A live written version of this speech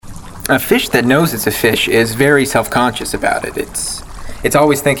A fish that knows it's a fish is very self-conscious about it. It's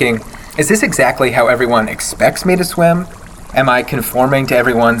always thinking, is this exactly how everyone expects me to swim? Am I conforming to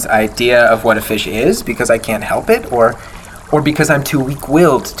everyone's idea of what a fish is because I can't help it, or because I'm too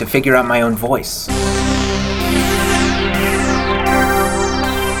weak-willed to figure out my own voice?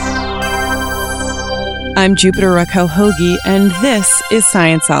 I'm Jupiter Raquel Hoagie, and this is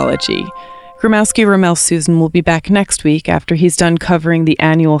Scienceology. Gromowski Ramel Susan will be back next week after he's done covering the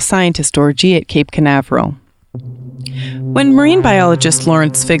annual scientist orgy at Cape Canaveral. When marine biologist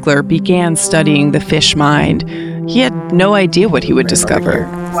Lawrence Figler began studying the fish mind, he had no idea what he would discover.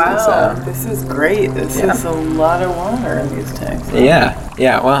 Wow, this is great. This is a lot of water in these tanks.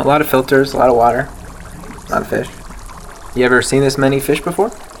 Yeah, well, a lot of filters, a lot of water, a lot of fish. You ever seen this many fish before?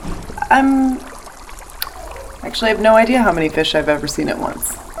 Actually, I have no idea how many fish I've ever seen at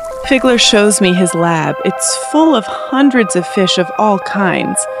once. Figler shows me his lab. It's full of hundreds of fish of all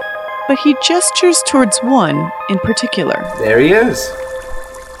kinds, but he gestures towards one in particular. There he is.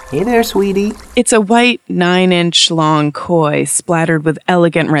 Hey there, sweetie. It's a white 9-inch long koi splattered with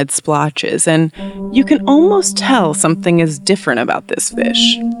elegant red splotches, and you can almost tell something is different about this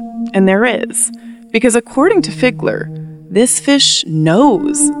fish. And there is, because according to Figler, this fish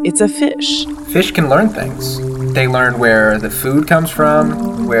knows it's a fish. Fish can learn things. They learn where the food comes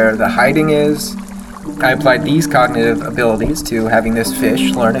from, where the hiding is. I applied these cognitive abilities to having this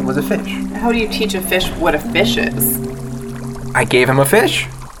fish learn it was a fish. How do you teach a fish what a fish is? I gave him a fish.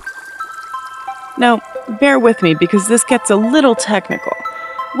 Now, bear with me because this gets a little technical.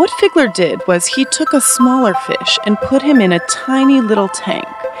 What Figler did was he took a smaller fish and put him in a tiny little tank,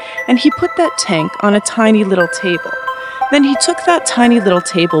 and he put that tank on a tiny little table. Then he took that tiny little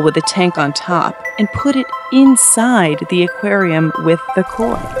table with the tank on top and put it inside the aquarium with the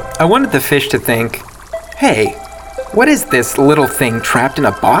koi. I wanted the fish to think, hey, what is this little thing trapped in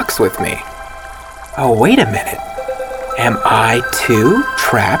a box with me? Oh, wait a minute. Am I too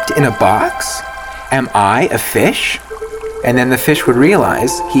trapped in a box? Am I a fish? And then the fish would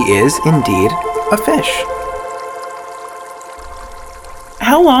realize he is indeed a fish.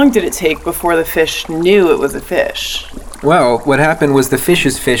 How long did it take before the fish knew it was a fish? Well, what happened was the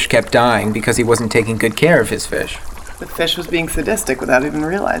fish's fish kept dying because he wasn't taking good care of his fish. The fish was being sadistic without even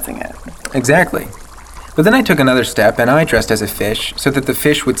realizing it. Exactly. But then I took another step and I dressed as a fish so that the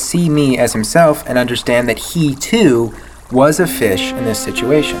fish would see me as himself and understand that he, too, was a fish in this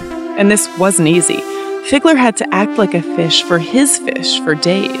situation. And this wasn't easy. Figler had to act like a fish for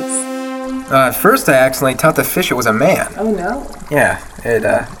days. At first, I accidentally taught the fish it was a man. Oh, no. Yeah, it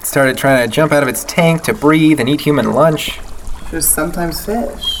started trying to jump out of its tank to breathe and eat human lunch. She was sometimes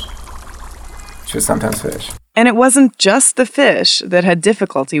fish. And it wasn't just the fish that had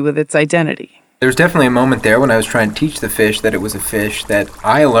difficulty with its identity. There was definitely a moment there when I was trying to teach the fish that it was a fish that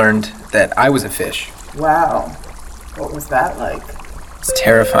I learned that I was a fish. Wow. What was that like? It's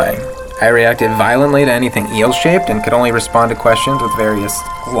terrifying. I reacted violently to anything eel-shaped and could only respond to questions with various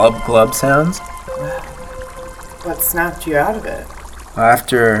glub-glub sounds. What snapped you out of it?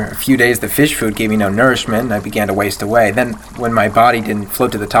 After a few days, the fish food gave me no nourishment, and I began to waste away. Then, when my body didn't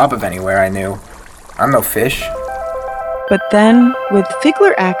float to the top of anywhere, I knew, I'm no fish. But then, with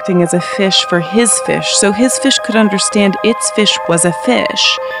Figler acting as a fish for his fish, so his fish could understand its fish was a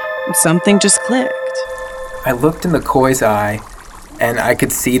fish, something just clicked. I looked in the koi's eye, and I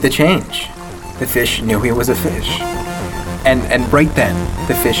could see the change. The fish knew he was a fish. And right then,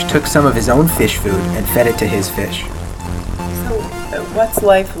 the fish took some of his own fish food and fed it to his fish. So, what's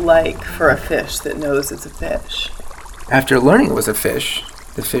life like for a fish that knows it's a fish? After learning it was a fish,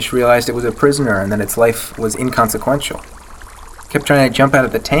 the fish realized it was a prisoner and that its life was inconsequential. It kept trying to jump out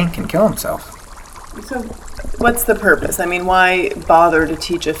of the tank and kill himself. So, what's the purpose? I mean, why bother to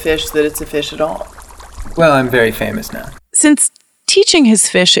teach a fish that it's a fish at all? Well, I'm very famous now. Since teaching his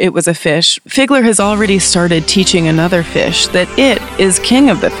fish it was a fish, Figler has already started teaching another fish that it is king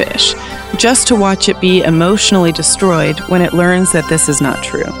of the fish, just to watch it be emotionally destroyed when it learns that this is not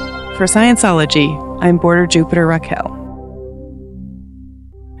true. For Scienceology, I'm Border Jupiter Raquel.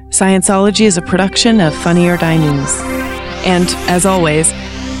 Scienceology is a production of Funny or Die News. And, as always,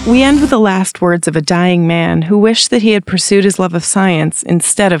 we end with the last words of a dying man who wished that he had pursued his love of science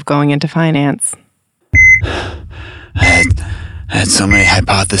instead of going into finance. I had so many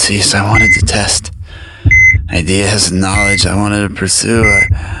hypotheses I wanted to test, ideas and knowledge I wanted to pursue.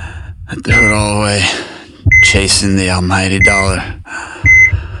 I threw it all away, chasing the almighty dollar.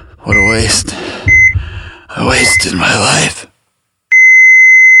 What a waste. I wasted my life.